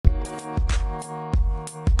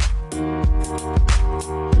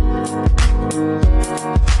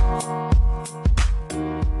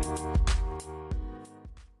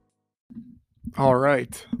All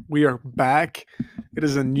right, we are back. It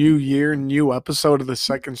is a new year, new episode of the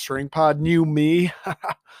Second String Pod, new me.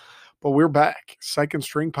 But we're back. Second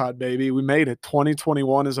String Pod, baby. We made it.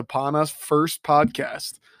 2021 is upon us. First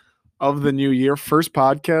podcast of the new year, first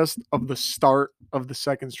podcast of the start of the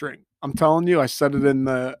second string. I'm telling you, I said it in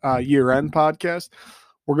the year end podcast.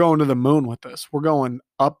 We're going to the moon with this. We're going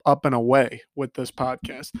up, up, and away with this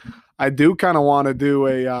podcast. I do kind of want to do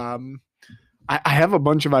I have a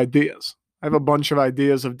bunch of ideas. I have a bunch of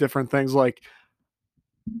ideas of different things. Like,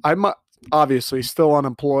 I'm obviously still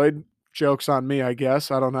unemployed. Joke's on me, I guess.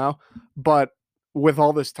 I don't know. But with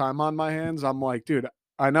all this time on my hands, I'm like, dude,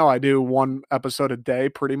 I know I do one episode a day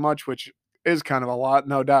pretty much, which is kind of a lot,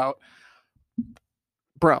 no doubt.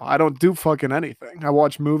 Bro, I don't do fucking anything. I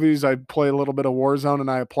watch movies, I play a little bit of Warzone, and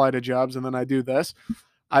I apply to jobs, and then I do this.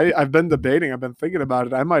 I've been debating, I've been thinking about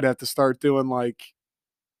it. I might have to start doing like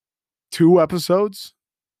 2 episodes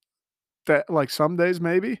that like some days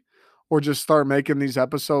maybe, or just start making these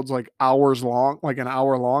episodes like hours long, like an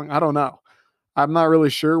hour long. I don't know. I'm not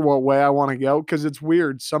really sure what way I want to go because it's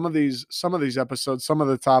weird. Some of these episodes, some of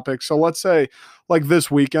the topics. So let's say like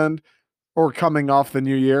this weekend or coming off the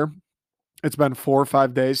new year, it's been 4 or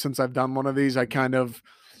 5 days since I've done one of these. I kind of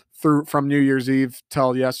through from New Year's Eve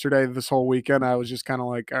till yesterday, this whole weekend, I was just kind of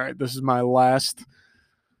like, all right, this is my last,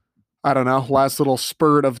 I don't know, last little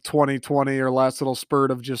spurt of 2020 or last little spurt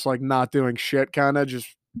of just like not doing shit, kind of just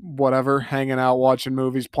whatever, hanging out, watching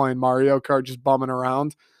movies, playing Mario Kart, just bumming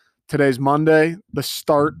around. Today's Monday, the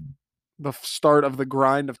start of the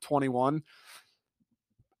grind of 21.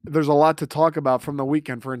 There's a lot to talk about from the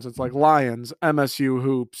weekend, for instance, like Lions, MSU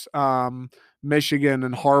hoops, Michigan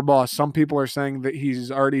and Harbaugh. Some people are saying that he's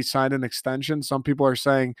already signed an extension. Some people are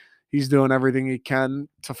saying he's doing everything he can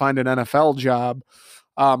to find an NFL job.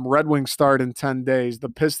 Red Wings start in 10 days. The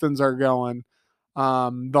Pistons are going.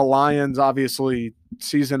 The Lions, obviously,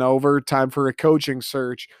 season over, time for a coaching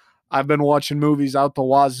search. I've been watching movies out the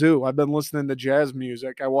wazoo. I've been listening to jazz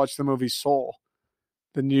music. I watched the movie Soul,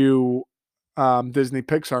 the new Disney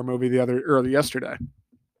Pixar movie yesterday.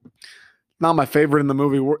 Not my favorite in the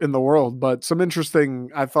movie in the world, but some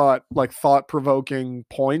interesting, I thought, like thought provoking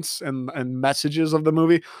points and messages of the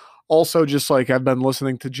movie. Also, just like I've been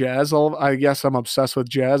listening to jazz. I guess I'm obsessed with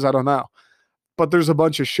jazz. I don't know, but there's a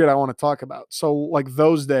bunch of shit I want to talk about. So like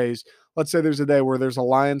those days, let's say there's a day where there's a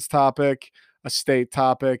Lions topic, a state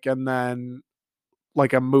topic, and then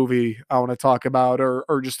like a movie I want to talk about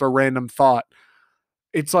or just a random thought.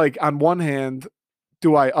 It's like on one hand,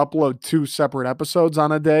 do I upload two separate episodes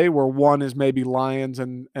on a day where one is maybe Lions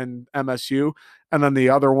and MSU, and then the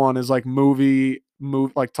other one is like move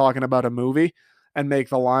like talking about a movie and make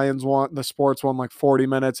the Lions one, the sports one like 40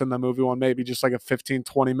 minutes and the movie one maybe just like a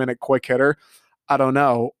 15-20 minute quick hitter. I don't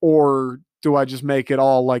know. Or do I just make it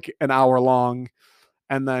all like an hour long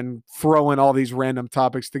and then throw in all these random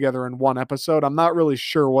topics together in one episode? I'm not really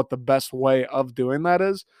sure what the best way of doing that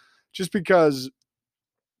is, just because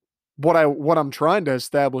what I'm trying to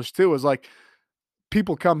establish too is like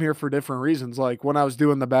people come here for different reasons. Like when I was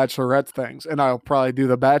doing the bachelorette things, and I'll probably do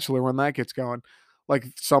the bachelor when that gets going. Like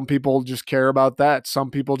some people just care about that.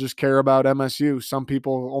 Some people just care about MSU. Some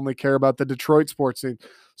people only care about the Detroit sports scene.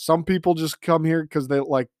 Some people just come here because they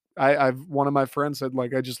like. I've one of my friends said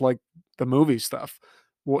like I just like the movie stuff.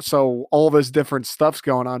 So all this different stuff's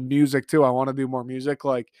going on. Music too. I want to do more music.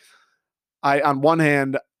 Like I on one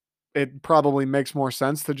hand, it probably makes more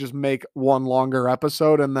sense to just make one longer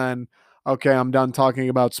episode and then okay, I'm done talking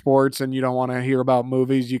about sports and you don't want to hear about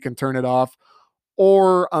movies, you can turn it off.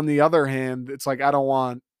 Or on the other hand, it's like I don't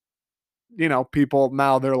want, people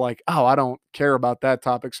now they're like, "Oh, I don't care about that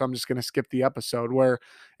topic, so I'm just going to skip the episode." Where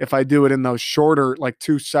if I do it in those shorter like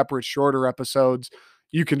two separate shorter episodes,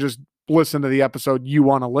 you can just listen to the episode you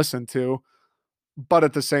want to listen to. But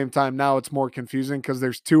at the same time, now it's more confusing because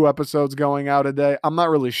there's two episodes going out a day. I'm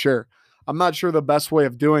not really sure. I'm not sure the best way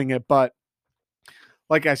of doing it, but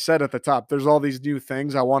like I said at the top, there's all these new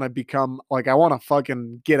things I want to become. Like I want to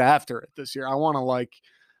fucking get after it this year. I want to like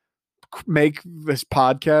make this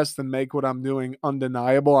podcast and make what I'm doing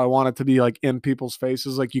undeniable. I want it to be like in people's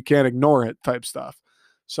faces, like you can't ignore it type stuff.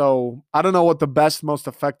 So I don't know what the best, most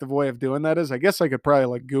effective way of doing that is. I guess I could probably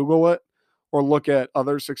like Google it or look at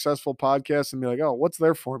other successful podcasts and be like, oh, what's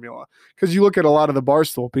their formula? Because you look at a lot of the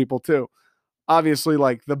Barstool people too. Obviously,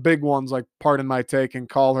 like the big ones, like Pardon My Take and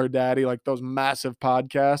Call Her Daddy, like those massive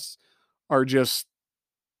podcasts are just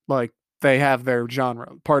like they have their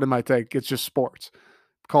genre. Pardon My Take, it's just sports.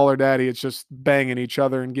 Call Her Daddy, it's just banging each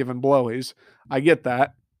other and giving blowies. I get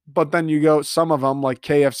that. But then you go, some of them, like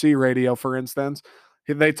KFC Radio, for instance,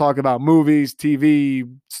 they talk about movies, TV,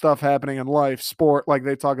 stuff happening in life, sport, like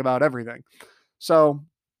they talk about everything. So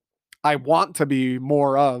I want to be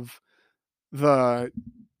more of the,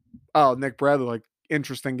 oh, Nick Bradley, like,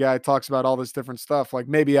 interesting guy, talks about all this different stuff. Like,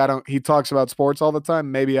 maybe I don't, he talks about sports all the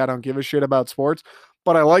time. Maybe I don't give a shit about sports,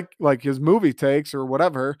 but I like his movie takes or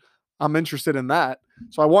whatever. I'm interested in that.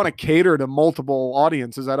 So I want to cater to multiple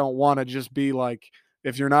audiences. I don't want to just be like,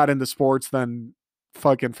 if you're not into sports, then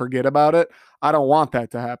fucking forget about it. I don't want that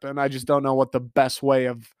to happen. I just don't know what the best way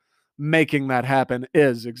of making that happen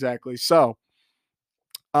is exactly. So,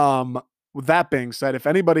 with that being said, if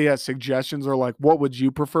anybody has suggestions or like, what would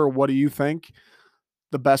you prefer? What do you think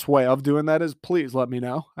the best way of doing that is? Please let me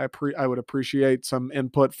know. I would appreciate some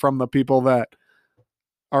input from the people that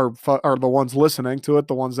are the ones listening to it,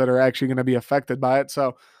 the ones that are actually going to be affected by it.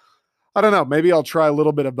 So I don't know. Maybe I'll try a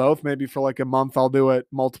little bit of both. Maybe for like a month I'll do it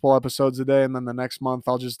multiple episodes a day, and then the next month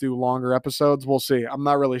I'll just do longer episodes. We'll see. I'm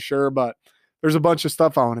not really sure, but there's a bunch of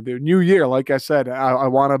stuff I want to do. New year, like I said, I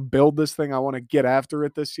want to build this thing. I want to get after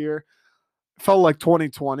it this year. Felt like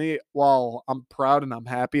 2020, while I'm proud and I'm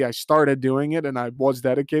happy I started doing it and I was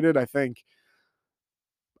dedicated. I think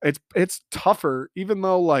it's tougher, even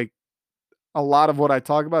though like a lot of what I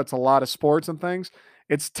talk about, it's a lot of sports and things.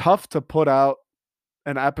 It's tough to put out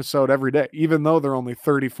an episode every day, even though they're only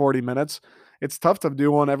 30, 40 minutes. It's tough to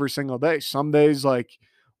do one every single day. Some days, like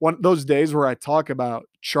one those days where I talk about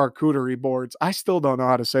charcuterie boards, I still don't know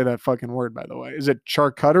how to say that fucking word, by the way. Is it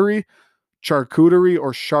charcuterie, or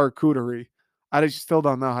charcuterie? I just still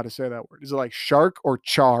don't know how to say that word. Is it like shark or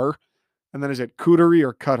char? And then is it cootery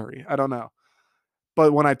or cuttery? I don't know.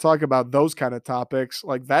 But when I talk about those kind of topics,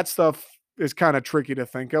 like that stuff is kind of tricky to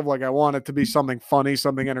think of. Like I want it to be something funny,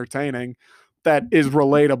 something entertaining that is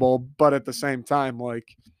relatable, but at the same time,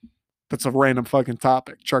 like that's a random fucking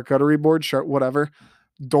topic. Charcuterie board, whatever.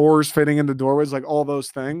 Doors fitting into doorways, like all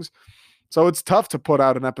those things. So it's tough to put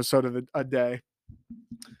out an episode of a day,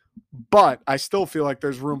 but I still feel like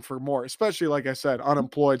there's room for more, especially like I said,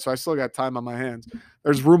 unemployed. So I still got time on my hands.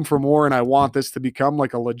 There's room for more, and I want this to become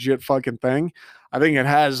like a legit fucking thing. I think it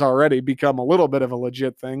has already become a little bit of a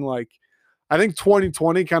legit thing. Like, I think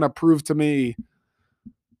 2020 kind of proved to me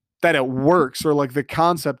that it works, or like the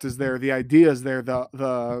concept is there, the idea is there,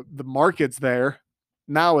 the market's there.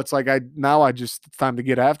 Now it's like I just, it's time to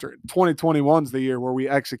get after it. 2021 is the year where we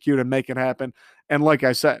execute and make it happen. And like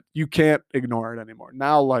I said, you can't ignore it anymore.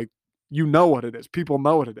 Now, like, you know what it is. People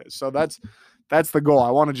know what it is. So that's the goal.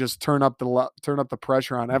 I want to just turn up the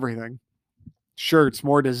pressure on everything. Shirts,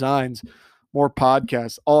 more designs, more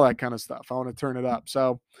podcasts, all that kind of stuff. I want to turn it up.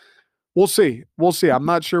 So we'll see. We'll see. I'm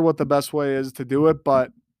not sure what the best way is to do it,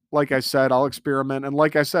 but like I said, I'll experiment. And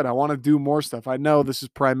like I said, I want to do more stuff. I know this is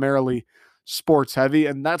primarily sports heavy,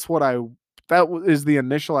 and that is the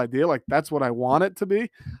initial idea. Like that's what I want it to be.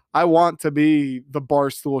 I want to be the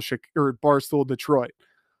Barstool Detroit.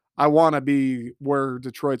 I want to be where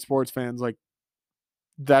Detroit sports fans, like,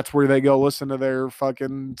 that's where they go listen to their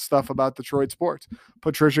fucking stuff about Detroit sports.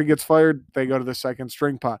 Patricia gets fired, they go to the second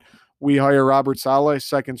string pod. We hire Robert Saleh,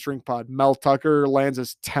 second string pod. Mel Tucker lands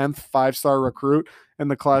his 10th five-star recruit in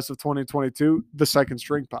the class of 2022, the second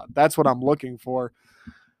string pod. That's what I'm looking for.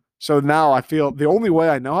 So now I feel the only way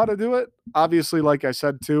I know how to do it, obviously, like I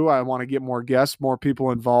said too, I want to get more guests, more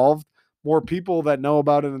people involved, more people that know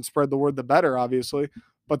about it and spread the word, the better, obviously.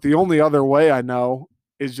 But the only other way I know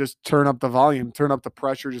is just turn up the volume, turn up the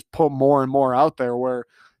pressure, just put more and more out there where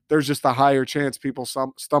there's just a higher chance people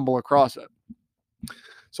stumble across it.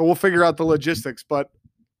 So we'll figure out the logistics, but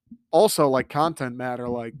also like content matter,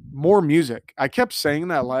 like more music. I kept saying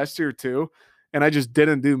that last year too, and I just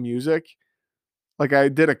didn't do music. Like I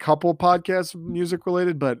did a couple podcasts music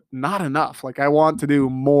related, but not enough. Like I want to do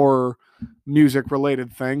more music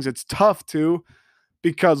related things. It's tough too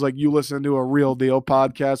because like you listen to a real deal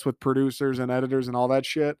podcast with producers and editors and all that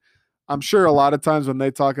shit. I'm sure a lot of times when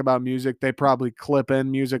they talk about music, they probably clip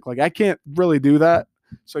in music. Like I can't really do that.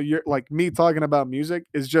 So you're like, me talking about music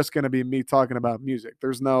is just going to be me talking about music.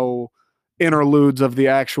 There's no interludes of the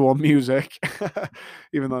actual music,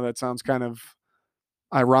 even though that sounds kind of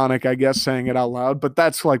ironic, I guess, saying it out loud, but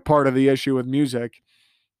that's like part of the issue with music.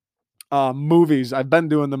 Movies. I've been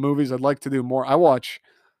doing the movies. I'd like to do more.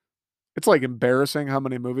 It's like embarrassing how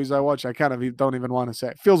many movies I watch. I kind of don't even want to say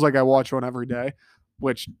it. Feels like I watch one every day,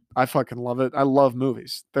 which I fucking love it. I love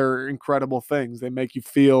movies. They're incredible things. They make you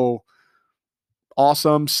feel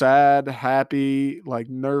awesome, sad, happy, like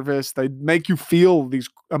nervous. They make you feel these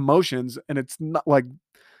emotions, and it's not like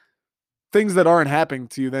things that aren't happening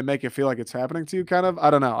to you. They make it feel like it's happening to you, kind of. I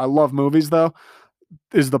don't know. I love movies, though,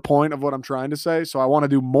 is the point of what I'm trying to say. So I want to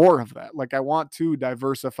do more of that. Like I want to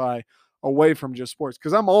diversify away from just sports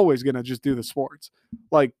because I'm always going to just do the sports.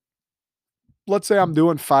 Like let's say I'm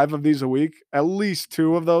doing 5 of these a week, at least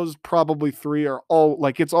 2 of those, probably 3 are all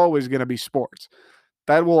like it's always going to be sports.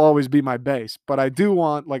 That will always be my base. But I do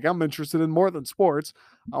want, like, I'm interested in more than sports.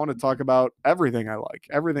 I want to talk about everything I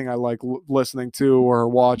like listening to or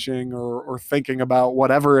watching or thinking about,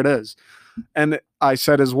 whatever it is. And I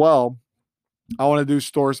said as well, I want to do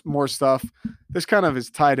stores more stuff. This kind of is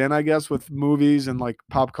tied in, I guess, with movies and like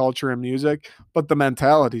pop culture and music, but the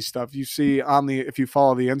mentality stuff you see on the, if you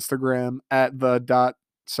follow the Instagram at the dot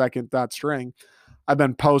second dot string, I've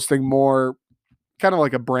been posting more kind of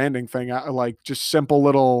like a branding thing. I like just simple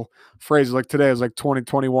little phrases. Like today is like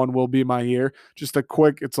 2021 will be my year. Just a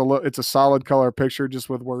quick, it's a solid color picture just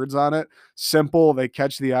with words on it. Simple, they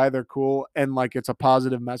catch the eye, they're cool, and like it's a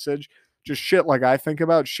positive message. Just shit like I think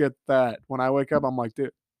about shit that when I wake up, I'm like,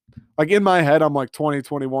 dude, like in my head, I'm like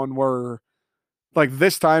 2021, we're like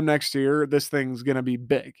this time next year, this thing's gonna be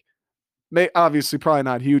big. May obviously probably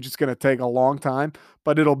not huge. It's gonna take a long time,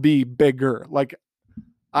 but it'll be bigger. Like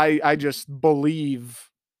I just believe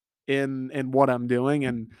in what I'm doing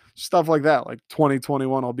and stuff like that. Like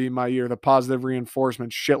 2021 will be my year, the positive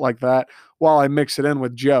reinforcement, shit like that. While I mix it in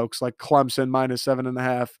with jokes like Clemson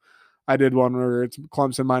 -7.5. I did one where it's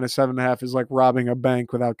Clemson -7.5 is like robbing a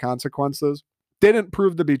bank without consequences. Didn't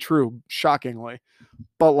prove to be true, shockingly.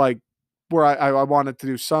 But like where I wanted to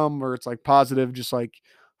do some where it's like positive, just like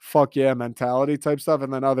fuck yeah mentality type stuff,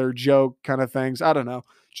 and then other joke kind of things. I don't know.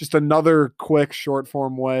 Just another quick short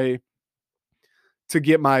form way to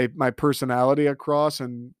get my personality across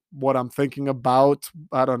and what I'm thinking about.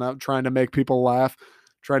 I don't know, trying to make people laugh,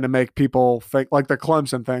 trying to make people think, like the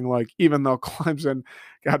Clemson thing. Like even though Clemson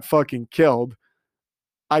got fucking killed,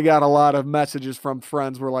 I got a lot of messages from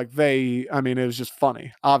friends where like I mean, it was just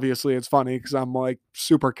funny. Obviously, it's funny because I'm like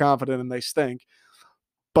super confident and they stink.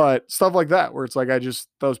 But stuff like that, where it's like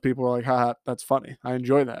those people are like, haha, that's funny. I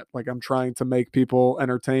enjoy that. Like I'm trying to make people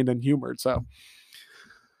entertained and humored. So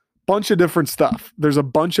bunch of different stuff. There's a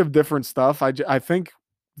bunch of different stuff. I think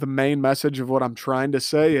the main message of what I'm trying to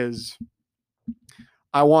say is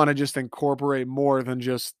I want to just incorporate more than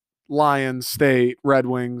just Lions, State, Red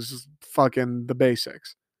Wings, fucking the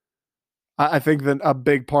basics. I think that a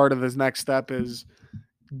big part of this next step is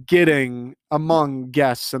getting among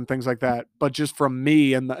guests and things like that, but just from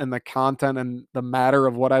me and the content and the matter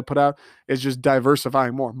of what I put out is just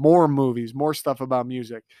diversifying more movies, more stuff about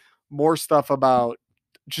music, more stuff about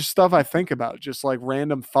just stuff I think about, just like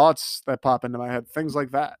random thoughts that pop into my head, things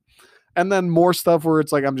like that. And then more stuff where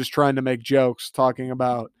it's like I'm just trying to make jokes talking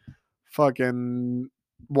about fucking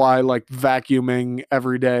why like vacuuming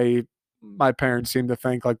every day. My parents seem to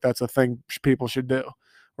think like that's a thing people should do,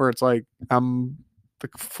 where it's like the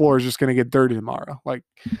floor is just going to get dirty tomorrow, like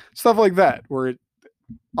stuff like that.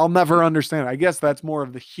 I'll never understand. I guess that's more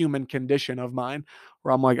of the human condition of mine,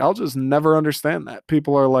 where I'm like, I'll just never understand that.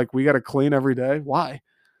 People are like, we got to clean every day. Why?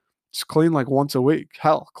 Just clean like once a week.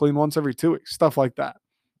 Hell, clean once every 2 weeks. Stuff like that.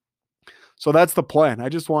 So that's the plan. I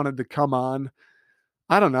just wanted to come on.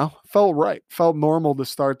 I don't know. Felt right. Felt normal to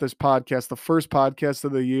start this podcast, the first podcast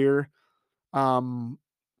of the year. Um,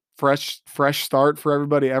 fresh start for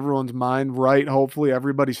everybody. Everyone's mind right. Hopefully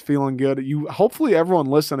everybody's feeling good. Hopefully everyone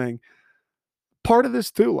listening. Part of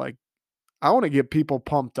this too, like I want to get people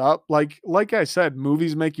pumped up. Like I said,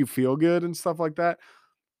 movies make you feel good and stuff like that.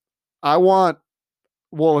 I want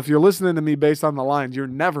Well, if you're listening to me based on the lines, you're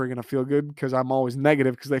never going to feel good because I'm always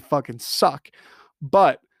negative because they fucking suck.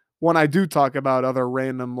 But when I do talk about other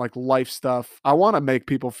random like life stuff, I want to make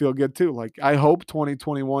people feel good too. Like I hope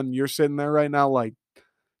 2021, you're sitting there right now, like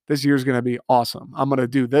this year's going to be awesome. I'm going to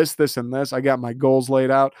do this, this, and this. I got my goals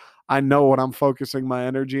laid out. I know what I'm focusing my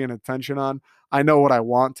energy and attention on. I know what I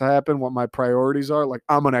want to happen, what my priorities are. Like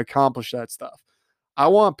I'm going to accomplish that stuff. I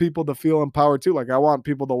want people to feel empowered too. Like I want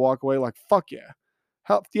people to walk away like, fuck yeah.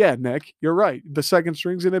 Hell, yeah, Nick, you're right. The second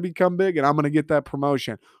string's gonna become big, and I'm gonna get that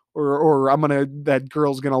promotion, or that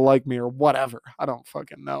girl's gonna like me, or whatever. I don't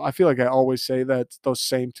fucking know. I feel like I always say that those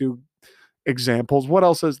same two examples. What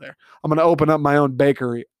else is there? I'm gonna open up my own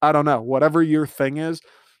bakery. I don't know. Whatever your thing is,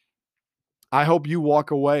 I hope you walk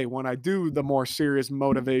away when I do the more serious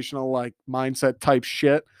motivational like mindset type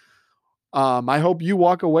shit. I hope you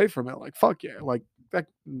walk away from it like fuck yeah, like that,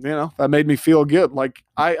 that made me feel good. Like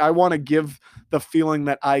I want to give the feeling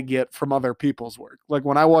that I get from other people's work. Like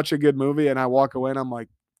when I watch a good movie and I walk away and I'm like,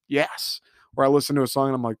 yes. Or I listen to a song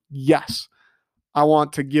and I'm like, yes. I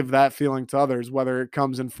want to give that feeling to others, whether it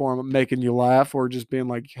comes in form of making you laugh or just being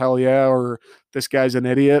like, hell yeah, or this guy's an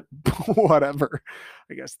idiot, whatever.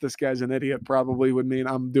 I guess this guy's an idiot probably would mean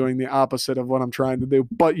I'm doing the opposite of what I'm trying to do,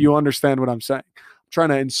 but you understand what I'm saying. I'm trying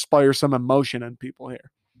to inspire some emotion in people here.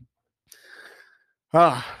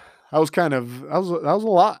 Ah, that was a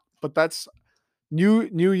lot, but that's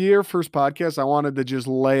new year, first podcast. I wanted to just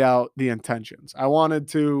lay out the intentions. I wanted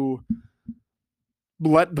to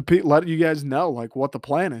let you guys know like what the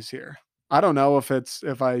plan is here. I don't know if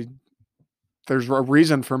I there's a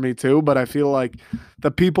reason for me to, but I feel like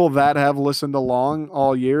the people that have listened along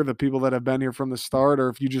all year, the people that have been here from the start, or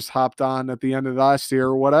if you just hopped on at the end of last year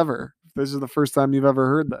or whatever, if this is the first time you've ever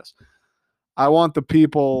heard this, I want the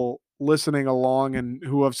people listening along and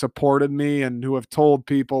who have supported me and who have told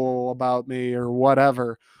people about me or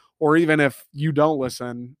whatever, or even if you don't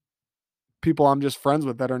listen, people I'm just friends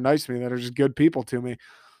with that are nice to me, that are just good people to me.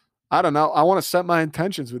 I don't know. I want to set my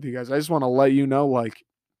intentions with you guys. I just want to let you know, like,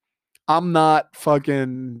 I'm not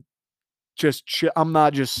fucking I'm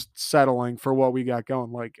not just settling for what we got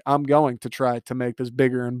going. Like, I'm going to try to make this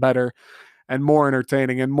bigger and better and more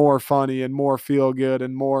entertaining and more funny and more feel good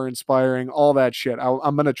and more inspiring, all that shit.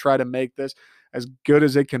 I'm going to try to make this as good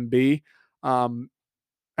as it can be. Um,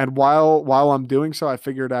 and while I'm doing so, I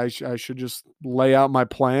figured I should just lay out my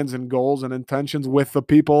plans and goals and intentions with the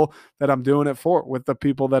people that I'm doing it for, with the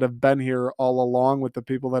people that have been here all along, with the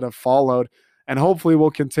people that have followed, and hopefully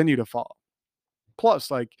will continue to follow.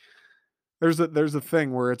 Plus, like, there's a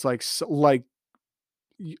thing where it's like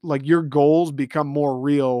your goals become more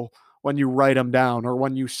real when you write them down or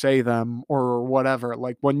when you say them or whatever.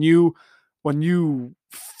 Like when you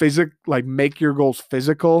like make your goals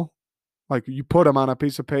physical, like you put them on a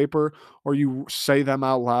piece of paper or you say them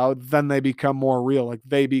out loud, then they become more real. Like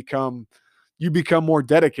you become more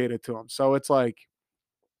dedicated to them. So it's like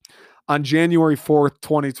on January 4th,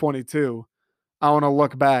 2022, I want to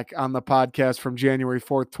look back on the podcast from January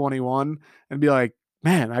 4th, 21 and be like,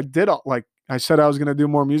 man, like I said I was going to do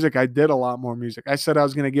more music. I did a lot more music. I said I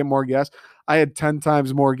was going to get more guests. I had 10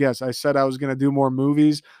 times more guests. I said I was going to do more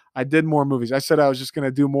movies. I did more movies. I said I was just going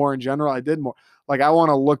to do more in general. I did more. Like, I want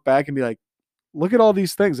to look back and be like, look at all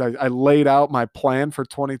these things. I laid out my plan for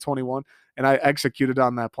 2021 and I executed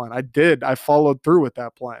on that plan. I followed through with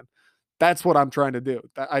that plan. That's what I'm trying to do.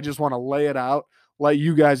 I just want to lay it out, let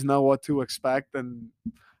you guys know what to expect. And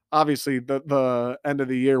obviously the end of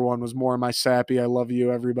the year one was more my sappy. I love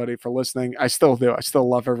you, everybody, for listening. I still do. I still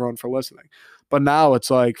love everyone for listening. But now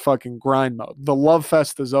it's like fucking grind mode. The love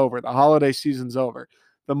fest is over. The holiday season's over.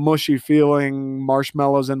 The mushy feeling,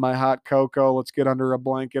 marshmallows in my hot cocoa, let's get under a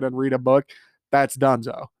blanket and read a book. That's done,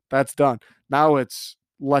 Zoe. That's done. Now it's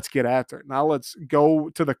let's get after it. Now let's go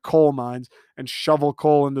to the coal mines and shovel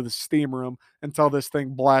coal into the steam room until this thing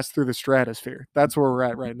blasts through the stratosphere. That's where we're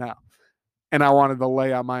at right now. And I wanted to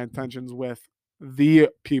lay out my intentions with the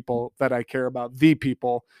people that I care about, the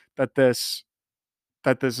people that this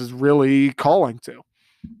is really calling to.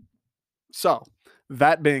 So,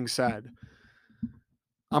 that being said,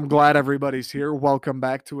 I'm glad everybody's here. Welcome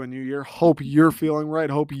back to a new year. Hope you're feeling right.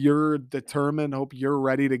 Hope you're determined. Hope you're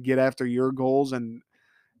ready to get after your goals and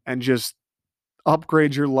just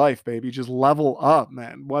upgrade your life, baby. Just level up,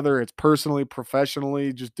 man. Whether it's personally,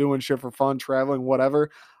 professionally, just doing shit for fun, traveling,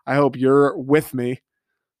 whatever. I hope you're with me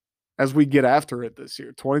as we get after it this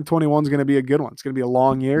year. 2021 is going to be a good one. It's going to be a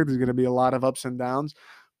long year. There's going to be a lot of ups and downs,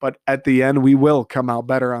 but at the end, we will come out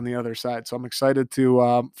better on the other side. So I'm excited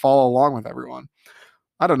to follow along with everyone.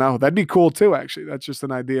 I don't know. That'd be cool too, actually. That's just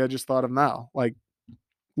an idea I just thought of now. Like,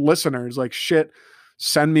 listeners, like, shit,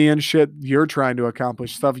 send me in shit you're trying to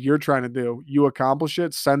accomplish, stuff you're trying to do. You accomplish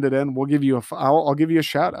it, send it in. I'll give you a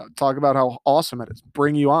shout out. Talk about how awesome it is.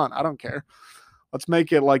 Bring you on. I don't care. Let's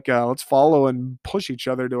make it like let's follow and push each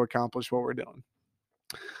other to accomplish what we're doing.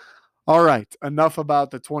 All right, enough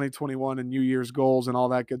about the 2021 and New Year's goals and all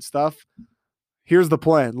that good stuff. Here's the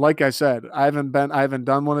plan. Like I said, I haven't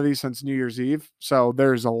done one of these since New Year's Eve, so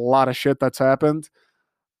there's a lot of shit that's happened.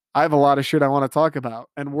 I have a lot of shit I want to talk about,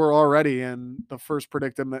 and we're already in the first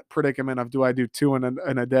predicament of do I do two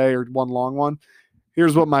in a day or one long one?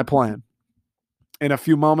 Here's what my plan. In a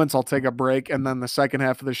few moments, I'll take a break, and then the second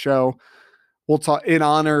half of the show, we'll talk in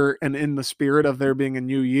honor and in the spirit of there being a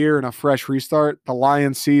new year and a fresh restart. The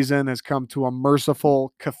Lions season has come to a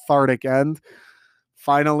merciful, cathartic end.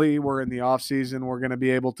 Finally, we're in the off season. We're going to be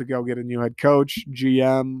able to go get a new head coach,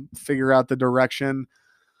 GM, figure out the direction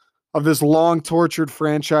of this long tortured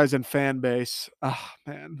franchise and fan base. Oh,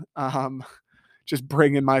 man. Just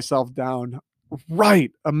bringing myself down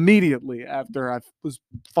right immediately after I was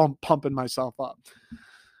pumping myself up.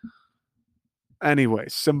 Anyway,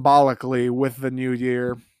 symbolically, with the new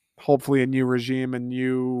year, hopefully a new regime and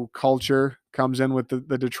new culture comes in with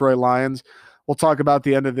the Detroit Lions. We'll talk about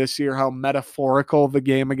the end of this year, how metaphorical the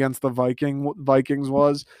game against the Vikings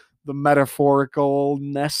was, the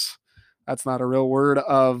metaphoricalness, that's not a real word,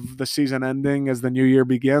 of the season ending as the new year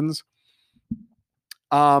begins.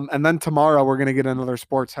 And then tomorrow we're gonna get another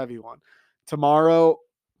sports heavy one. Tomorrow,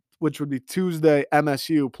 which would be Tuesday,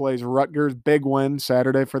 MSU plays Rutgers. Big win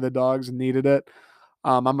Saturday for the Dogs. Needed it.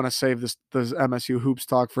 I'm gonna save this MSU hoops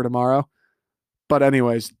talk for tomorrow. But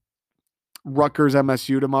anyways, Rutgers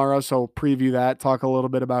MSU tomorrow. So preview that. Talk a little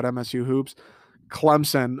bit about MSU hoops.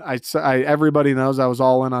 Clemson. Everybody knows I was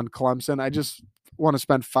all in on Clemson. I just want to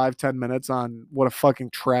spend 5-10 minutes on what a fucking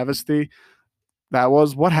travesty that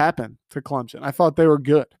was. What happened to Clemson? I thought they were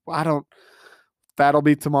good. I don't. That'll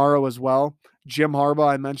be tomorrow as well. Jim Harbaugh,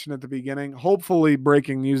 I mentioned at the beginning. Hopefully,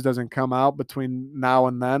 breaking news doesn't come out between now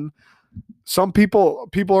and then. Some people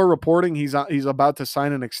are reporting he's about to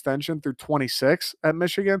sign an extension through 26 at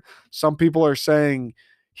Michigan. Some people are saying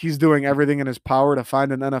he's doing everything in his power to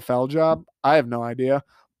find an NFL job. I have no idea,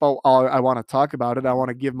 but I want to talk about it. I want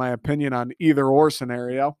to give my opinion on either or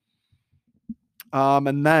scenario.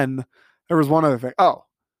 And then there was one other thing. Oh,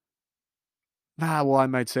 well, I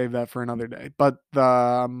might save that for another day. But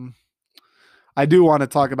I do want to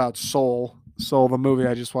talk about Soul, the movie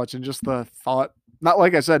I just watched, and just the thought. Not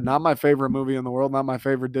like I said, not my favorite movie in the world, not my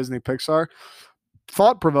favorite Disney Pixar.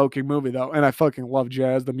 Thought-provoking movie though, and I fucking love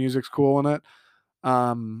jazz. The music's cool in it.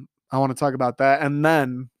 I want to talk about that, and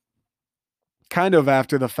then kind of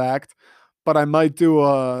after the fact, but I might do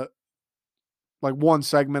a like one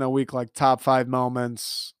segment a week, like top 5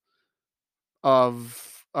 moments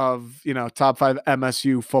of top 5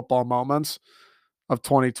 MSU football moments of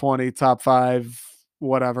 2020, top 5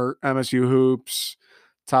 whatever MSU hoops,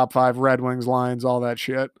 top 5 Red Wings lines, all that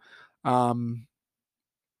shit. And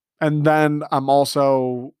then I'm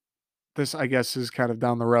also this, I guess, is kind of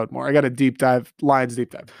down the road more. I got a deep dive, Lions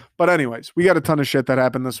deep dive. But anyways, we got a ton of shit that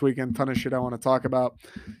happened this weekend, ton of shit I want to talk about.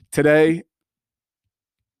 Today,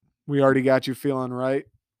 we already got you feeling right.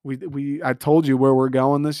 I told you where we're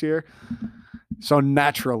going this year. So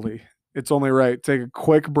naturally, it's only right. Take a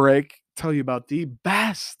quick break, tell you about the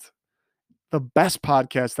best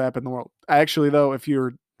podcast app in the world. Actually, though, if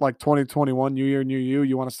you're like 2021, new year, new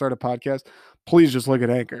you want to start a podcast, please just look at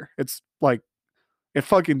Anchor. It's like, it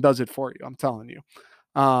fucking does it for you. I'm telling you.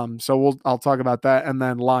 So I'll talk about that. And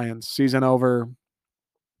then Lions season over,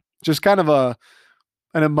 just kind of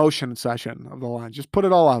an emotion session of the Lions. Just put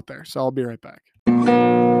it all out there. So I'll be right back.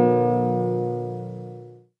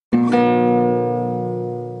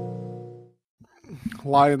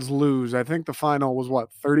 Lions lose. I think the final was what,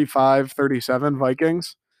 35-37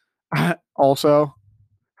 Vikings. Also,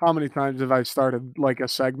 how many times have I started like a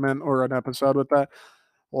segment or an episode with that?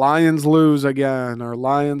 Lions lose again, or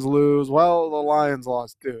Lions lose. Well, the Lions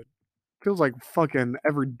lost, dude. Feels like fucking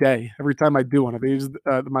every day, every time I do one of these,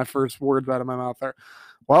 my first words out of my mouth are,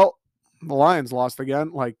 well, the Lions lost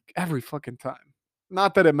again, like every fucking time.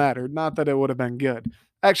 Not that it mattered, not that it would have been good.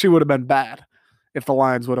 Actually, would have been bad if the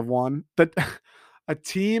Lions would have won. That a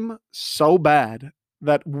team so bad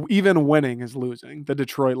that even winning is losing. The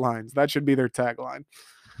Detroit Lions. That should be their tagline.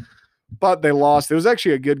 But they lost. It was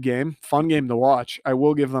actually a good game, fun game to watch. I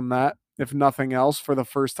will give them that. If nothing else, for the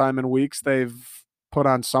first time in weeks, they've put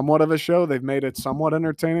on somewhat of a show. They've made it somewhat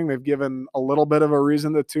entertaining. They've given a little bit of a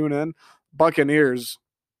reason to tune in. Buccaneers,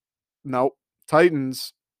 nope.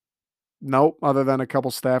 Titans, nope. Other than a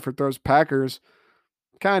couple Stafford throws. Packers,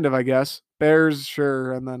 kind of, I guess. Bears,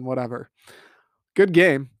 sure, and then whatever. Good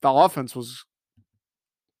game. The offense was,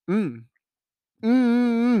 mm, mm,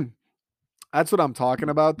 mm, mm. That's what I'm talking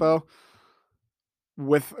about, though.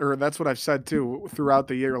 That's what I've said too throughout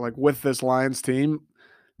the year. Like with this Lions team,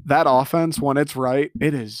 that offense, when it's right,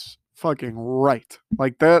 it is fucking right.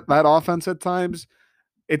 Like that offense at times,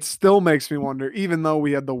 it still makes me wonder, even though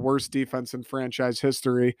we had the worst defense in franchise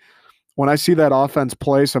history, when I see that offense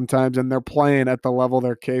play sometimes and they're playing at the level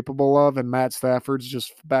they're capable of, and Matt Stafford's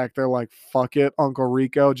just back there like, fuck it, Uncle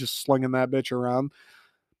Rico, just slinging that bitch around.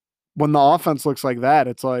 When the offense looks like that,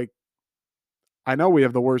 it's like, I know we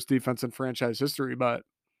have the worst defense in franchise history, but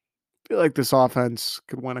I feel like this offense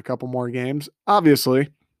could win a couple more games. Obviously,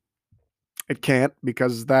 it can't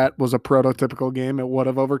because that was a prototypical game it would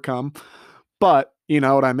have overcome. But you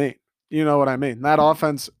know what I mean. You know what I mean. That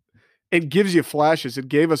offense, it gives you flashes. It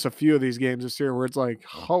gave us a few of these games this year where it's like,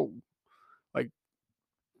 oh, like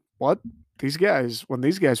what? When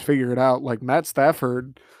these guys figure it out, like Matt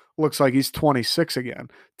Stafford looks like he's 26 again.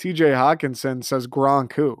 TJ Hawkinson says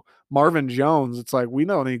Gronk who. Marvin Jones, it's like, we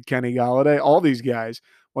don't need Kenny Galladay. All these guys,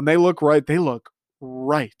 when they look right, they look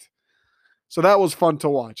right. So that was fun to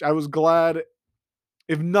watch. I was glad,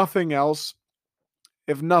 if nothing else,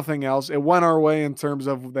 it went our way in terms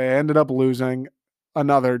of they ended up losing.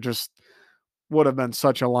 Another just would have been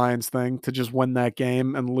such a Lions thing to just win that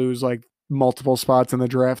game and lose like multiple spots in the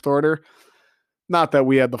draft order. Not that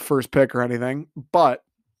we had the first pick or anything, but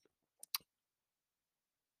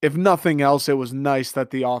if nothing else, it was nice that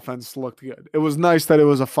the offense looked good. It was nice that it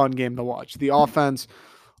was a fun game to watch. The offense,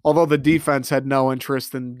 although the defense had no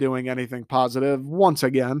interest in doing anything positive, once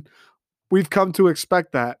again, we've come to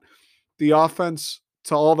expect that. The offense,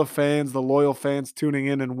 to all the fans, the loyal fans tuning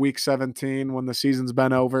in week 17 when the season's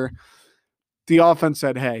been over, the offense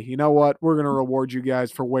said, "Hey, you know what? We're going to reward you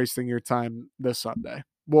guys for wasting your time this Sunday.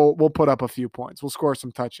 We'll put up a few points. We'll score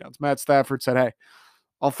some touchdowns." Matt Stafford said, "Hey,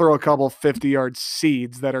 I'll throw a couple 50-yard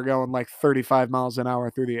seeds that are going like 35 miles an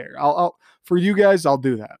hour through the air. I'll for you guys, I'll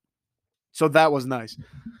do that." So that was nice.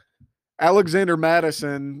 Alexander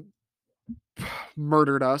Madison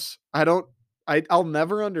murdered us. I'll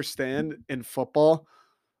never understand in football.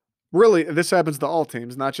 Really, this happens to all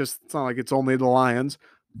teams, not just, it's not like it's only the Lions.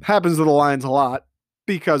 It happens to the Lions a lot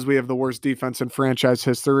because we have the worst defense in franchise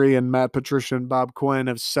history, and Matt Patricia and Bob Quinn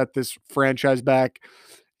have set this franchise back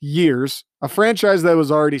years. A franchise that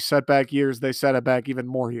was already set back years, they set it back even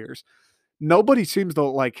more years. Nobody seems to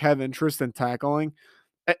like have interest in tackling.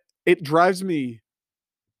 It drives me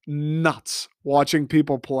nuts watching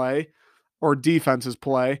people play or defenses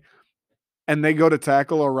play, and they go to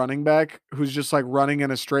tackle a running back who's just like running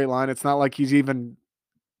in a straight line. It's not like he's even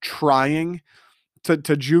trying to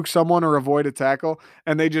juke someone or avoid a tackle,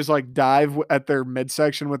 and they just like dive at their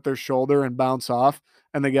midsection with their shoulder and bounce off,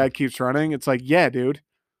 and the guy keeps running. It's like, yeah, dude,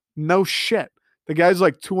 no shit. The guy's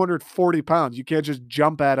like 240 pounds. You can't just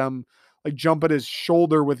jump at him, like jump at his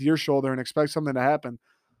shoulder with your shoulder and expect something to happen.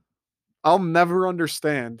 I'll never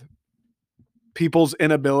understand people's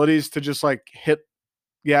inabilities to just like hit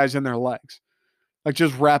guys in their legs. Like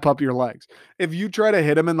just wrap up your legs. If you try to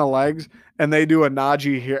hit them in the legs and they do a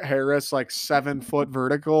Najee Harris like 7-foot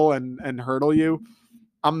vertical and hurdle you,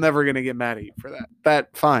 I'm never gonna get mad at you for that.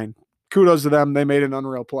 That fine. Kudos to them. They made an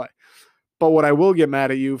unreal play. But what I will get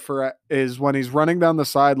mad at you for is when he's running down the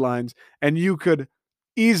sidelines and you could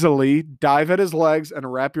easily dive at his legs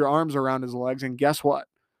and wrap your arms around his legs. And guess what?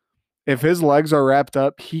 If his legs are wrapped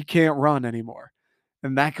up, he can't run anymore.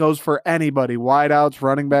 And that goes for anybody, wideouts,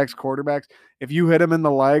 running backs, quarterbacks. If you hit him in the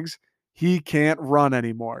legs, he can't run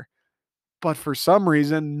anymore. But for some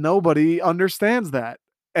reason, nobody understands that.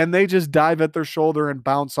 And they just dive at their shoulder and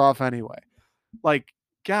bounce off anyway. Like,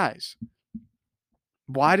 guys,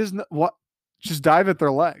 why doesn't what just dive at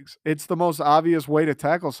their legs? It's the most obvious way to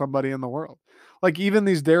tackle somebody in the world. Like even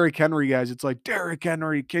these Derrick Henry guys, it's like Derrick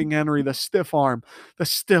Henry, King Henry, the stiff arm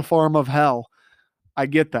of hell. I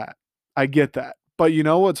get that. I get that. But you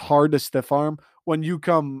know what's hard to stiff arm? When you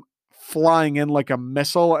come flying in like a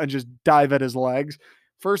missile and just dive at his legs.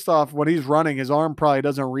 First off, when he's running, his arm probably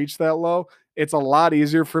doesn't reach that low. It's a lot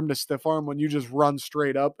easier for him to stiff arm when you just run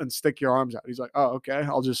straight up and stick your arms out. He's like, "Oh, okay,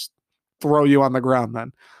 I'll just throw you on the ground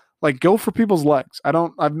then." Like go for people's legs.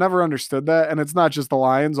 I've never understood that. And it's not just the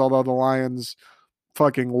Lions, although the Lions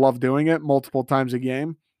fucking love doing it multiple times a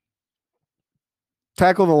game.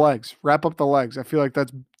 Tackle the legs, wrap up the legs. I feel like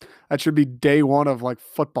that should be day one of like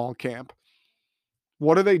football camp.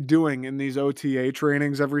 What are they doing in these OTA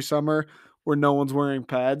trainings every summer where no one's wearing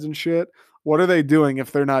pads and shit? What are they doing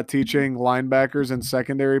if they're not teaching linebackers and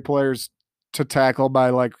secondary players to tackle by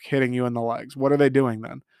like hitting you in the legs? What are they doing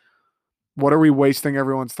then? What are we wasting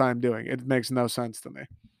everyone's time doing? It makes no sense to me.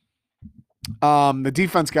 The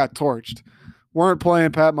defense got torched. Weren't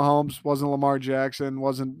playing Pat Mahomes, wasn't Lamar Jackson,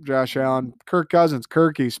 wasn't Josh Allen, Kirk Cousins,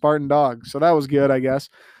 Kirky, Spartan Dog. So that was good, I guess.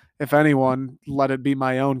 If anyone, let it be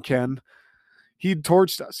my own Ken. He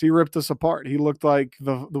torched us. He ripped us apart. He looked like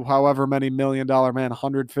the however many $1 million man,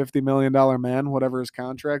 $150 million man, whatever his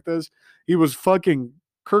contract is. He was fucking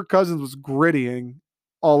Kirk Cousins was grittying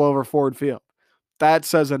all over Ford Field. That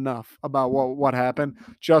says enough about what happened.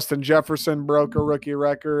 Justin Jefferson broke a rookie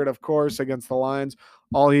record, of course, against the Lions.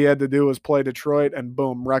 All he had to do was play Detroit, and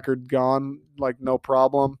boom, record gone, like no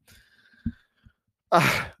problem.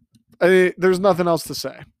 There's nothing else to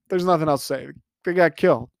say. There's nothing else to say. They got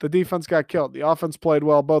killed. The defense got killed. The offense played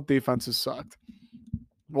well. Both defenses sucked.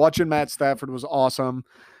 Watching Matt Stafford was awesome,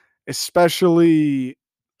 especially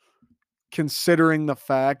considering the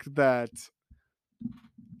fact that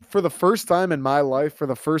for the first time in my life, for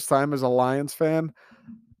the first time as a Lions fan,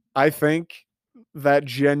 I think that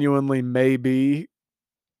genuinely may be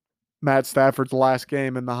Matt Stafford's last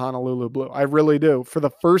game in the Honolulu Blue. I really do. For the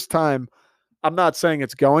first time, I'm not saying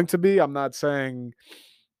it's going to be. I'm not saying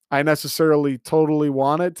I necessarily totally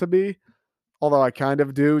want it to be, although I kind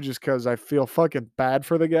of do just because I feel fucking bad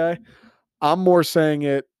for the guy. I'm more saying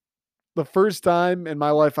it the first time in my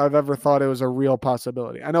life I've ever thought it was a real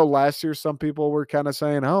possibility. I know last year some people were kind of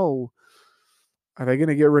saying, "Oh, are they going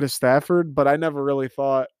to get rid of Stafford?" But I never really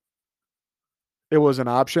thought it was an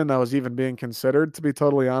option that was even being considered, to be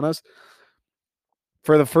totally honest.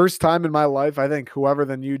 For the first time in my life, I think whoever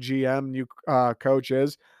the new GM, new coach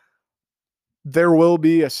is, there will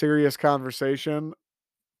be a serious conversation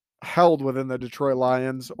held within the Detroit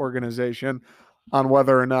Lions organization on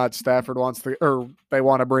whether or not Stafford wants to, or they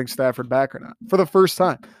want to bring Stafford back or not for the first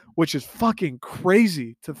time, which is fucking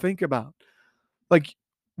crazy to think about. Like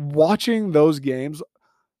watching those games,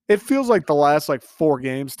 it feels like the last like 4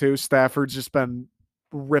 games too. Stafford's just been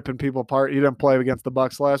ripping people apart. He didn't play against the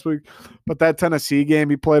Bucks last week, but that Tennessee game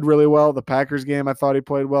he played really well. The Packers game I thought he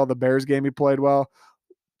played well. The Bears game he played well.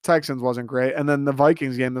 Texans wasn't great, and then the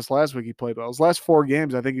Vikings game this last week he played well. His last 4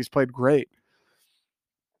 games I think he's played great.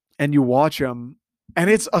 And you watch him, and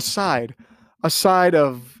it's aside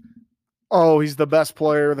of, oh, he's the best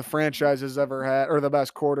player the franchise has ever had, or the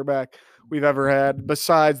best quarterback we've ever had,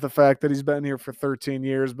 besides the fact that he's been here for 13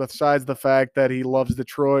 years, besides the fact that he loves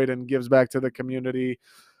Detroit and gives back to the community,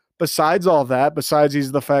 besides all that, besides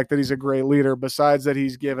he's the fact that he's a great leader, besides that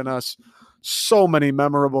he's given us so many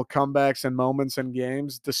memorable comebacks and moments and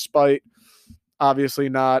games, despite obviously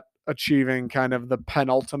not achieving kind of the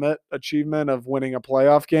penultimate achievement of winning a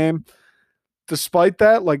playoff game. Despite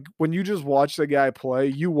that, like when you just watch the guy play,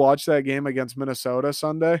 you watch that game against Minnesota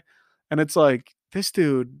Sunday, and it's like, this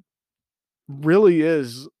dude really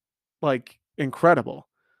is like incredible.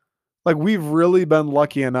 Like we've really been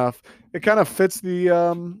lucky enough. It kind of fits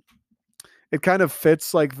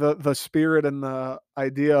like the spirit and the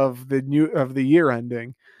idea of the year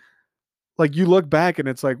ending. Like you look back and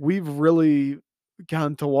it's like we've really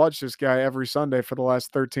gotten to watch this guy every Sunday for the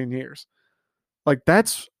last 13 years. Like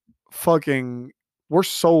that's fucking we're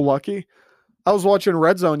so lucky. I was watching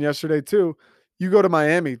Red Zone yesterday too. You go to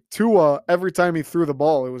Miami, Tua, every time he threw the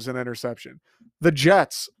ball, it was an interception. The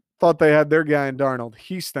Jets thought they had their guy in Darnold.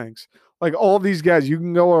 He stinks. Like all these guys, you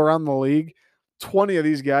can go around the league, 20 of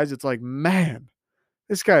these guys, it's like, man,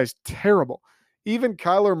 this guy's terrible. Even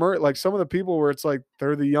Kyler Murray, like some of the people where it's like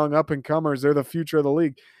they're the young up and comers, they're the future of the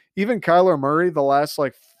league. Even Kyler Murray, the last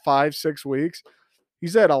like 5-6 weeks,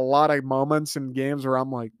 he's had a lot of moments in games where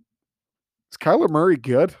I'm like, is Kyler Murray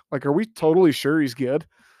good? Like, are we totally sure he's good?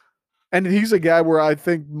 And he's a guy where I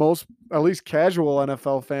think most, at least casual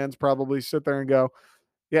NFL fans, probably sit there and go,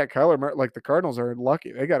 yeah, Kyler Murray, like the Cardinals are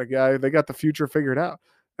lucky. They got a guy, they got the future figured out.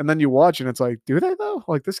 And then you watch and it's like, do they though?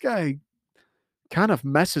 Like this guy kind of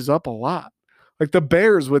messes up a lot. Like the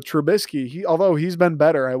Bears with Trubisky, although he's been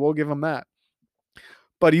better, I will give him that.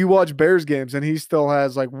 But you watch Bears games and he still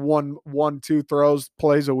has like two throws,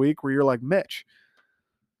 plays a week where you're like, Mitch,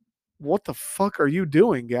 what the fuck are you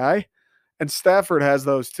doing, guy? And Stafford has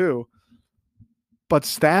those too. But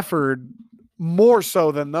Stafford, more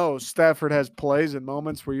so than those, Stafford has plays and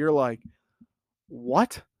moments where you're like,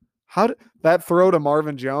 what? How did that throw to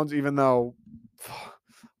Marvin Jones, even though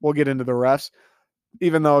we'll get into the refs,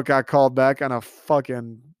 even though it got called back on a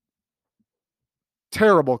fucking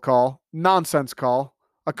terrible call, nonsense call,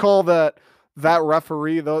 a call that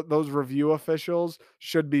referee, those review officials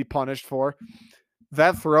should be punished for.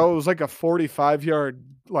 That throw was like a 45-yard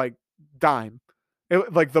like dime.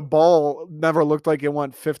 It, like the ball never looked like it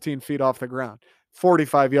went 15 feet off the ground.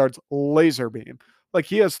 45 yards laser beam. Like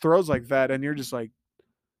he has throws like that, and you're just like,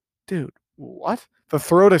 dude, what? The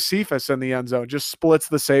throw to Cephas in the end zone just splits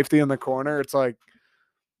the safety in the corner. It's like,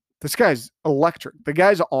 this guy's electric. The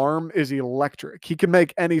guy's arm is electric. He can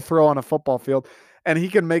make any throw on a football field, and he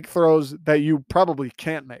can make throws that you probably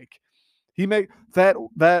can't make. He make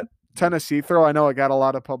that Tennessee throw. I know it got a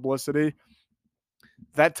lot of publicity.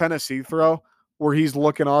 That Tennessee throw where he's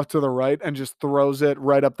looking off to the right and just throws it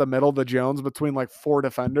right up the middle to Jones between like 4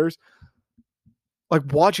 defenders. Like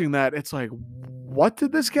watching that, it's like, what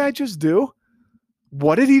did this guy just do?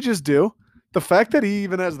 What did he just do? The fact that he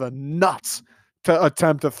even has the nuts to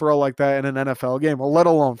attempt to throw like that in an NFL game, let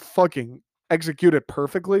alone fucking execute it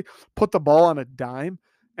perfectly, put the ball on a dime,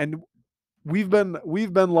 and we've been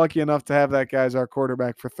lucky enough to have that guy as our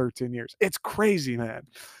quarterback for 13 years. It's crazy, man.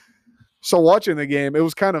 So watching the game, it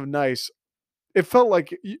was kind of nice. It felt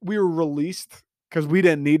like we were released because we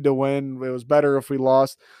didn't need to win. It was better if we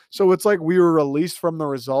lost. So it's like we were released from the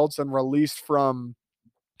results and released from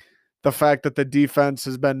the fact that the defense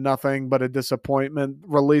has been nothing but a disappointment,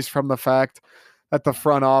 released from the fact that the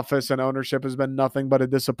front office and ownership has been nothing but a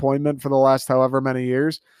disappointment for the last however many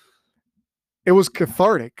years. It was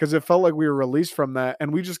cathartic because it felt like we were released from that,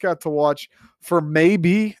 and we just got to watch for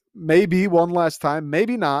maybe one last time,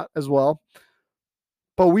 maybe not as well,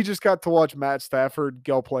 but we just got to watch Matt Stafford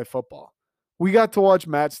go play football. We got to watch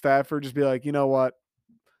Matt Stafford just be like, you know what?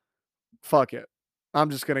 Fuck it.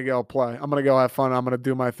 I'm just going to go play. I'm going to go have fun. I'm going to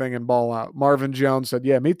do my thing and ball out. Marvin Jones said,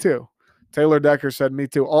 yeah, me too. Taylor Decker said, me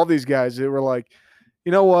too. All these guys, they were like,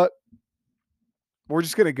 you know what? We're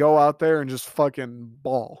just gonna go out there and just fucking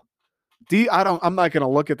ball. I'm not gonna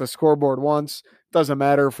look at the scoreboard once. Doesn't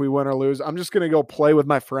matter if we win or lose. I'm just gonna go play with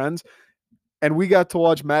my friends. And we got to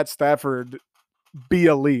watch Matt Stafford be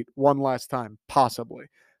elite one last time, possibly.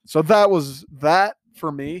 So that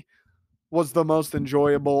for me was the most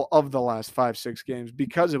enjoyable of the last 5-6 games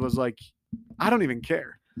because it was like, I don't even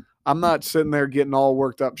care. I'm not sitting there getting all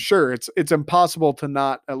worked up. Sure, it's impossible to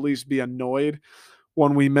not at least be annoyed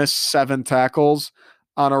when we miss 7 tackles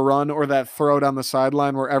on a run or that throw down the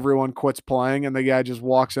sideline where everyone quits playing and the guy just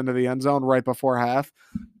walks into the end zone right before half.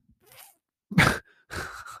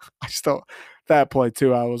 I still that play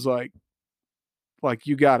too. I was like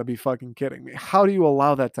you got to be fucking kidding me. How do you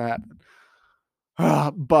allow that to happen?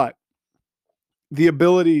 But the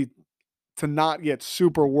ability to not get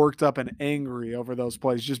super worked up and angry over those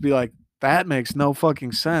plays, just be like, that makes no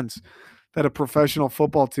fucking sense that a professional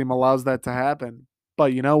football team allows that to happen.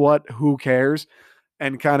 But you know what? Who cares?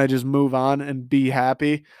 And kind of just move on and be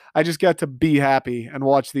happy. I just got to be happy and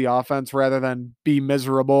watch the offense rather than be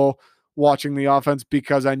miserable watching the offense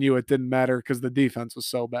because I knew it didn't matter because the defense was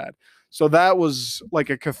so bad. So that was like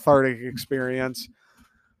a cathartic experience.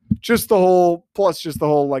 Just the whole, plus just the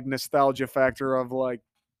whole like nostalgia factor of like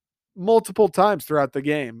multiple times throughout the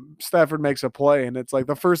game, Stafford makes a play. And it's like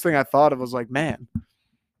the first thing I thought of was like, man,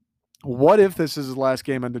 what if this is his last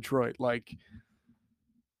game in Detroit? Like,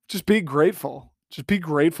 just be grateful. Just be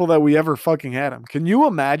grateful that we ever fucking had him. Can you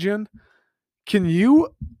imagine? Can you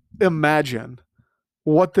imagine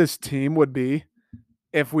what this team would be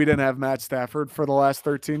if we didn't have Matt Stafford for the last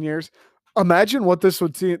 13 years? Imagine what this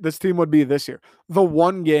team would be this year. The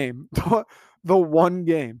one game, the one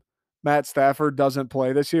game Matt Stafford doesn't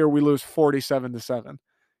play this year, we lose 47-7.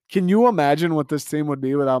 Can you imagine what this team would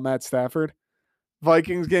be without Matt Stafford?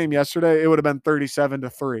 Vikings game yesterday, it would have been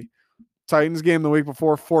 37-3. Titans game the week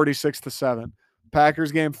before, 46-7.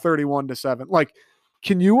 Packers game, 31-7. Like,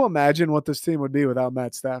 can you imagine what this team would be without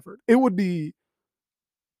Matt Stafford?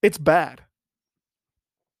 It's bad.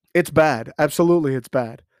 It's bad. Absolutely, it's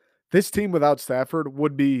bad. This team without Stafford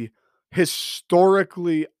would be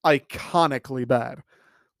historically, iconically bad.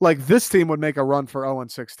 Like, this team would make a run for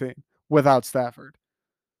 0-16 without Stafford.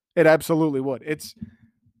 It absolutely would.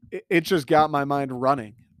 It just got my mind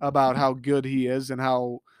running about how good he is and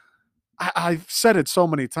how I've said it so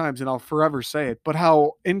many times and I'll forever say it, but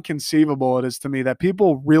how inconceivable it is to me that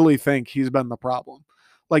people really think he's been the problem.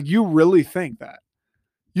 Like, you really think that.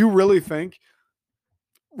 You really think,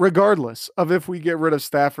 regardless of if we get rid of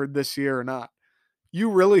Stafford this year or not, you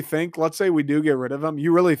really think, let's say we do get rid of him,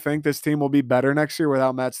 you really think this team will be better next year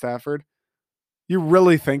without Matt Stafford? You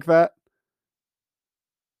really think that?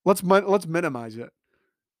 Let's minimize it.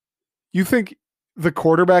 You think the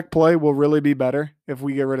quarterback play will really be better if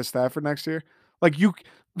we get rid of Stafford next year? Like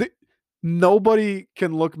the, nobody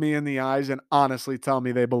can look me in the eyes and honestly tell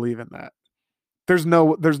me they believe in that. There's no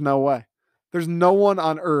way. There's no one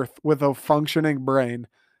on earth with a functioning brain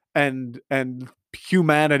and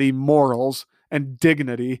humanity, morals, and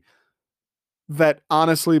dignity that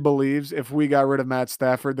honestly believes if we got rid of Matt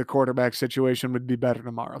Stafford, the quarterback situation would be better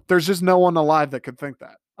tomorrow. There's just no one alive that could think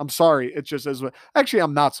that. I'm sorry. It just is. Actually,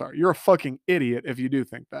 I'm not sorry. You're a fucking idiot if you do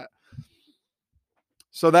think that.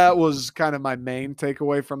 So that was kind of my main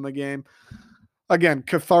takeaway from the game. Again,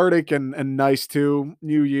 cathartic and nice too.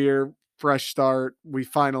 New year, fresh start. We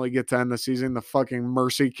finally get to end the season. The fucking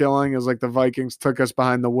mercy killing is like the Vikings took us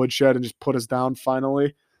behind the woodshed and just put us down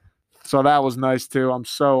finally. So that was nice too.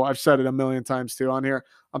 I've said it a million times too on here.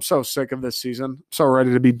 I'm so sick of this season. I'm so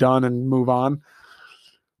ready to be done and move on.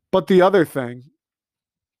 But the other thing,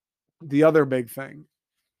 the other big thing,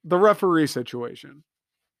 the referee situation.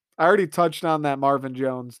 I already touched on that Marvin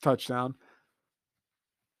Jones touchdown.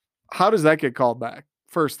 How does that get called back?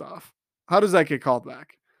 First off, how does that get called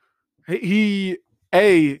back? He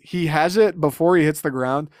has it before he hits the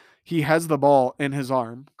ground. He has the ball in his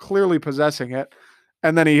arm, clearly possessing it,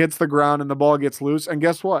 and then he hits the ground and the ball gets loose. And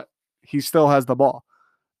guess what? He still has the ball.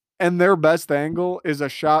 And their best angle is a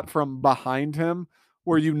shot from behind him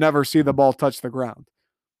where you never see the ball touch the ground.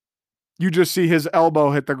 You just see his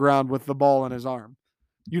elbow hit the ground with the ball in his arm.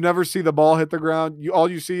 You never see the ball hit the ground. All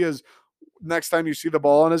you see is next time you see the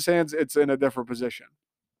ball in his hands, it's in a different position.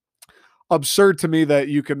 Absurd to me that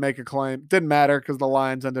you could make a claim. Didn't matter because the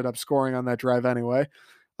Lions ended up scoring on that drive anyway.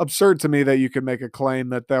 Absurd to me that you could make a claim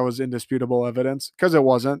that that was indisputable evidence because it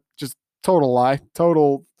wasn't. Just total lie.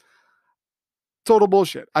 Total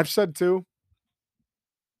bullshit. I've said too,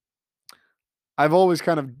 I've always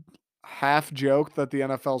kind of half joked that the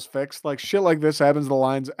NFL's fixed. Like shit like this happens to the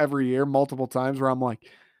Lions every year, multiple times where I'm like,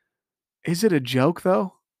 Is it a joke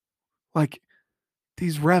though? Like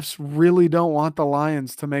these refs really don't want the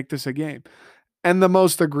Lions to make this a game. And the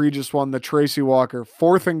most egregious one, the Tracy Walker,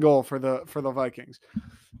 4th and goal for the Vikings.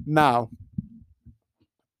 Now,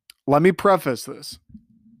 let me preface this.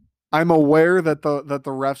 I'm aware that the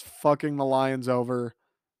refs fucking the Lions over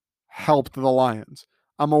helped the Lions.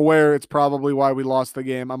 I'm aware it's probably why we lost the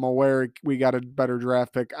game. I'm aware we got a better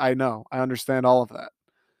draft pick. I know. I understand all of that.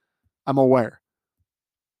 I'm aware.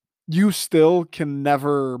 You still can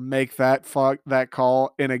never make that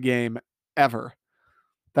call in a game ever.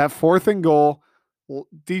 That 4th and goal,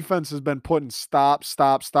 defense has been putting stop,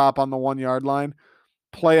 stop, stop on the 1 yard line.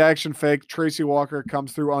 Play action fake. Tracy Walker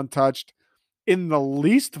comes through untouched. In the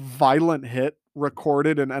least violent hit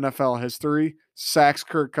recorded in NFL history, sacks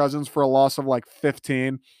Kirk Cousins for a loss of like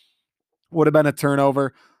 15. Would have been a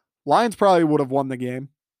turnover. Lions probably would have won the game,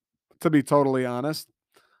 to be totally honest.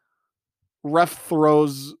 Ref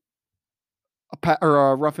throws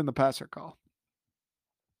a roughing the passer call.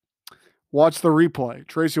 Watch the replay.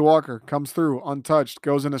 Tracy Walker comes through untouched,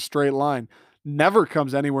 goes in a straight line, never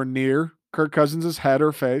comes anywhere near Kirk Cousins' head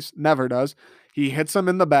or face, never does. He hits him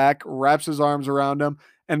in the back, wraps his arms around him,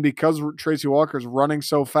 and because Tracy Walker's running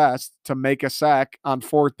so fast to make a sack on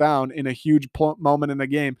 4th down in a huge moment in the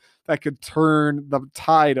game that could turn the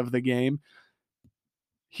tide of the game,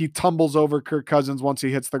 he tumbles over Kirk Cousins once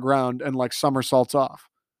he hits the ground and like somersaults off.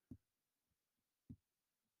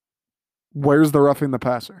 Where's the roughing the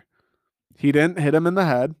passer? He didn't hit him in the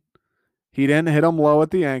head. He didn't hit him low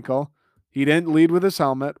at the ankle. He didn't lead with his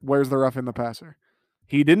helmet. Where's the roughing the passer?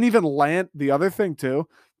 He didn't even land. The other thing, too,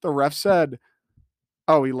 the ref said,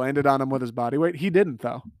 oh, he landed on him with his body weight. He didn't,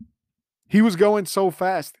 though. He was going so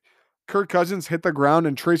fast. Kirk Cousins hit the ground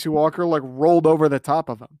and Tracy Walker like rolled over the top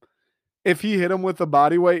of him. If he hit him with the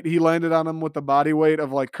body weight, he landed on him with the body weight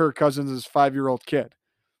of like Kirk Cousins' 5-year-old kid.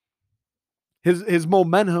 His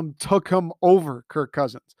momentum took him over Kirk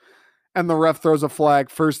Cousins. And the ref throws a flag,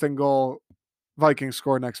 1st and goal. Vikings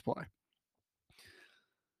score next play.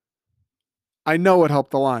 I know it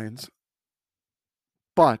helped the Lions,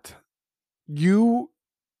 but you,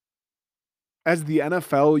 as the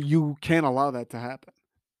NFL, you can't allow that to happen.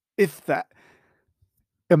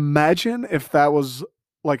 Imagine if that was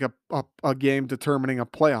like a game determining a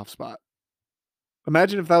playoff spot.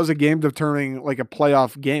 Imagine if that was a game determining like a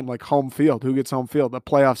playoff game, like home field, who gets home field, a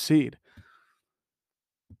playoff seed.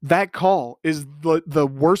 That call is the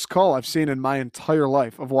worst call I've seen in my entire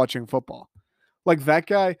life of watching football. Like that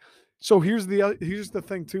guy. So here's the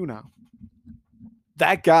thing too now.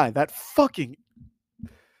 That guy, that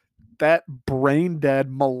brain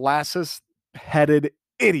dead, molasses headed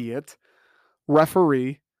idiot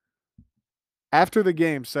referee after the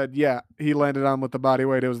game said, yeah, he landed on with the body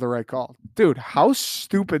weight. It was the right call. Dude, how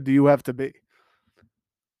stupid do you have to be?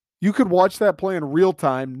 You could watch that play in real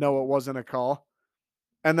time, know it wasn't a call,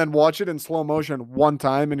 and then watch it in slow motion one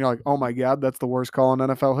time, and you're like, oh my God, that's the worst call in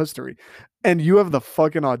NFL history. And you have the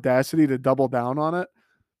fucking audacity to double down on it.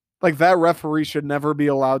 Like that referee should never be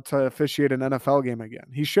allowed to officiate an NFL game again.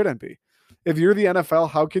 He shouldn't be. If you're the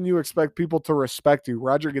NFL, how can you expect people to respect you?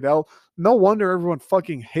 Roger Goodell, no wonder everyone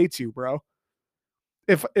fucking hates you, bro.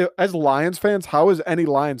 If as Lions fans, how is any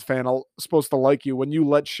Lions fan supposed to like you when you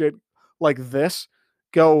let shit like this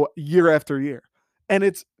go year after year? And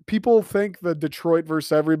it's people think the Detroit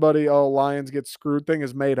versus everybody, oh, Lions get screwed thing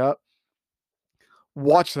is made up.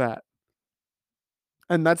 Watch that.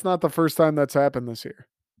 And that's not the first time that's happened this year.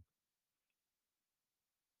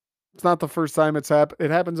 It's not the first time it's happened.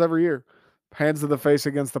 It happens every year. Hands to the face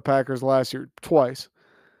against the Packers last year, twice.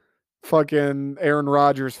 Fucking Aaron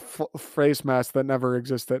Rodgers face mask that never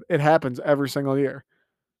existed. It happens every single year.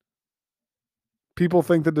 People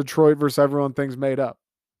think the Detroit versus everyone thing's made up.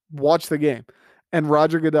 Watch the game. And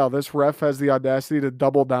Roger Goodell, this ref has the audacity to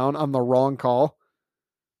double down on the wrong call.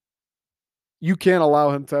 You can't allow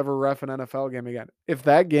him to ever ref an NFL game again. If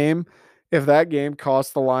that game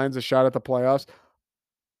cost the Lions a shot at the playoffs,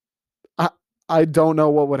 I don't know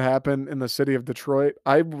what would happen in the city of Detroit.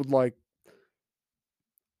 I would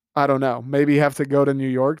I don't know, maybe have to go to New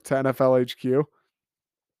York to NFL HQ.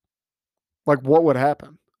 Like, what would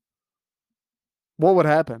happen? What would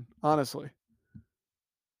happen, honestly?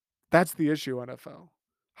 That's the issue, NFL.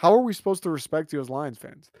 How are we supposed to respect you as Lions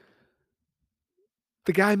fans?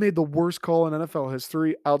 The guy made the worst call in NFL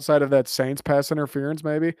history outside of that Saints pass interference,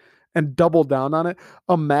 maybe, and doubled down on it.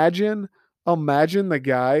 Imagine, imagine the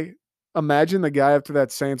guy, imagine the guy after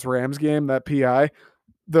that Saints Rams game, that PI,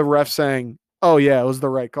 the ref saying, oh, yeah, it was the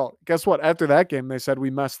right call. Guess what? After that game, they said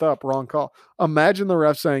we messed up, wrong call. Imagine the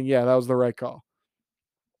ref saying, yeah, that was the right call.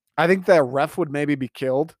 I think that ref would maybe be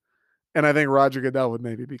killed And I think Roger Goodell would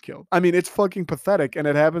maybe be killed. I mean, it's fucking pathetic, and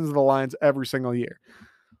it happens to the Lions every single year.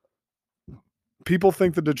 People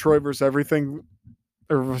think the Detroit versus everything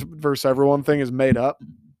or versus everyone thing is made up.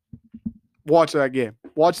 Watch that game.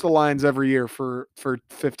 Watch the Lions every year for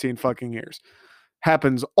 15 fucking years.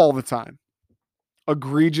 Happens all the time.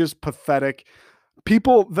 Egregious, pathetic.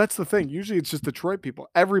 People, that's the thing. Usually it's just Detroit people.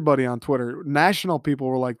 Everybody on Twitter, national people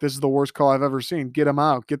were like, this is the worst call I've ever seen. Get him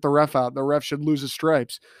out. Get the ref out. The ref should lose his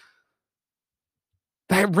stripes.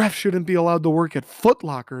 That ref shouldn't be allowed to work at Foot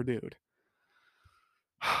Locker, dude.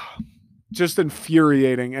 Just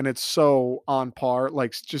infuriating, and it's so on par.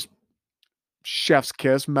 Like, just chef's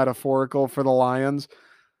kiss, metaphorical for the Lions.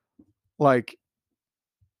 Like,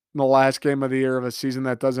 in the last game of the year of a season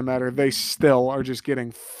that doesn't matter, they still are just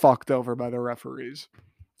getting fucked over by the referees.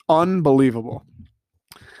 Unbelievable.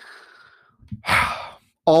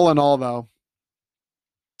 All in all, though,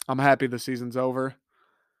 I'm happy the season's over.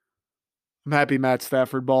 I'm happy Matt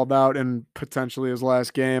Stafford balled out in potentially his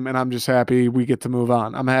last game, and I'm just happy we get to move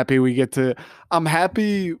on. I'm happy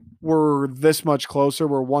we're this much closer.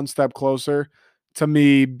 We're one step closer to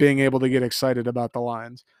me being able to get excited about the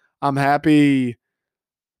Lions. I'm happy.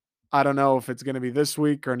 I don't know if it's going to be this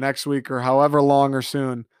week or next week or however long or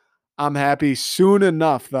soon. I'm happy soon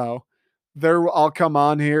enough, though. I'll come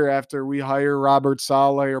on here after we hire Robert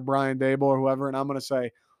Saleh or Brian Dable or whoever, and I'm going to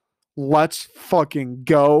say, let's fucking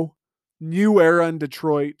go. New era in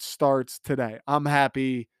Detroit starts today. I'm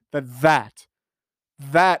happy that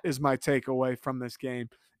is my takeaway from this game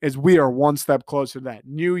is we are one step closer to that.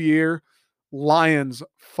 New year, Lions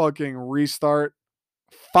fucking restart.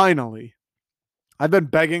 Finally. I've been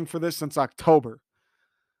begging for this since October.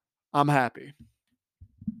 I'm happy.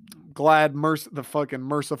 Glad the fucking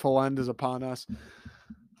merciful end is upon us.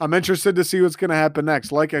 I'm interested to see what's going to happen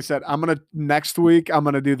next. Like I said, next week, I'm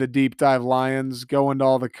going to do the deep dive Lions, go into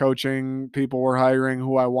all the coaching people we're hiring,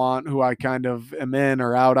 who I want, who I kind of am in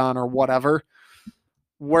or out on or whatever,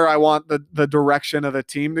 where I want the direction of the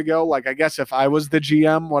team to go. Like, I guess if I was the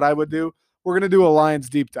GM, what I would do, we're going to do a Lions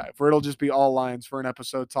deep dive where it'll just be all Lions for an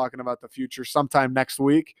episode talking about the future sometime next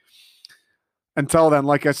week. Until then,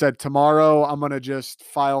 like I said, tomorrow I'm going to just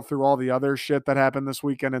file through all the other shit that happened this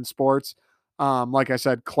weekend in sports. Like I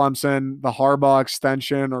said, Clemson, the Harbaugh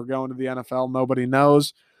extension or going to the NFL, nobody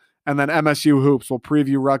knows. And then MSU hoops. We'll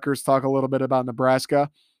preview Rutgers, talk a little bit about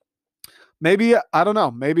Nebraska. Maybe, I don't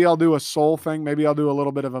know, maybe I'll do a soul thing. Maybe I'll do a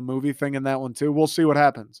little bit of a movie thing in that one too. We'll see what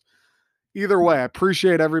happens. Either way, I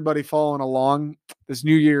appreciate everybody following along. This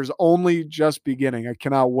new year's only just beginning. I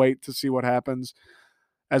cannot wait to see what happens.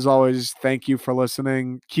 As always, thank you for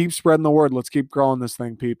listening. Keep spreading the word. Let's keep growing this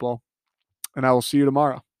thing, people. And I will see you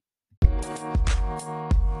tomorrow.